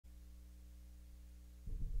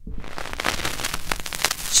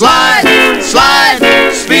Slide, slide,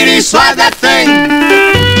 Speedy, slide that thing.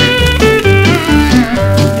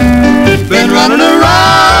 Been running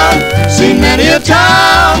around, seen many a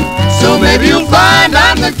town, so maybe you'll find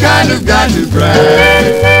I'm the kind of guy to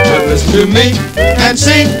brag. But listen to me and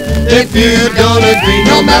see, if you don't agree,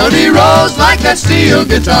 no melody rolls like that steel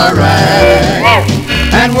guitar rag.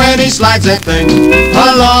 And when he slides that thing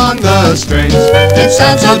along the strings, it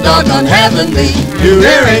sounds so doggone heavenly. You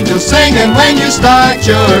hear angels sing, and when you start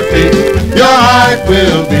your feet, your heart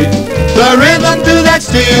will beat the rhythm to that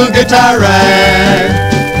steel guitar rag.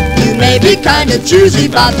 You may be kind of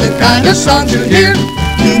choosy about the kind of songs you hear.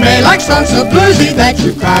 You may like songs so bluesy that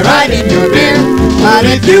you cry right in your ear. But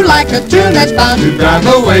if you like a tune that's bound to drive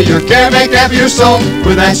away your care, make happy your soul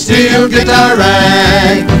with that steel guitar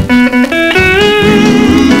rag.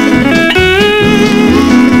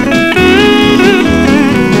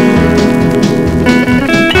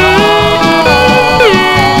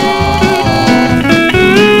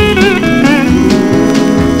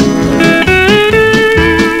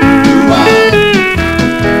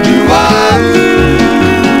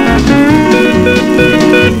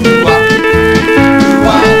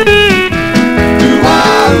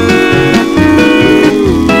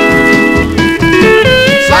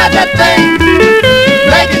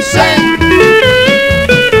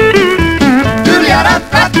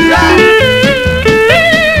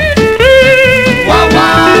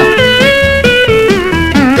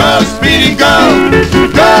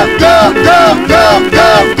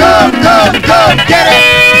 Go, get it!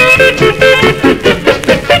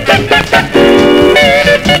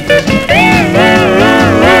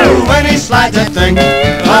 When he slides that thing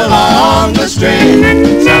along the string,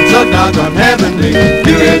 sounds so doggone heavenly.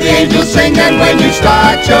 You hear the angels sing, and when you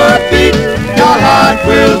start your feet, your heart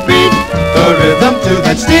will beat the rhythm to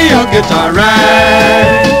that steel guitar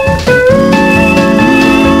rag.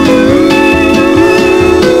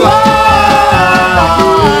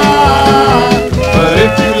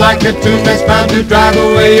 Like a tune that's bound to drive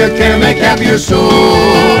away your care, make happy your soul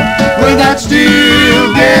with that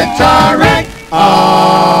steel guitar.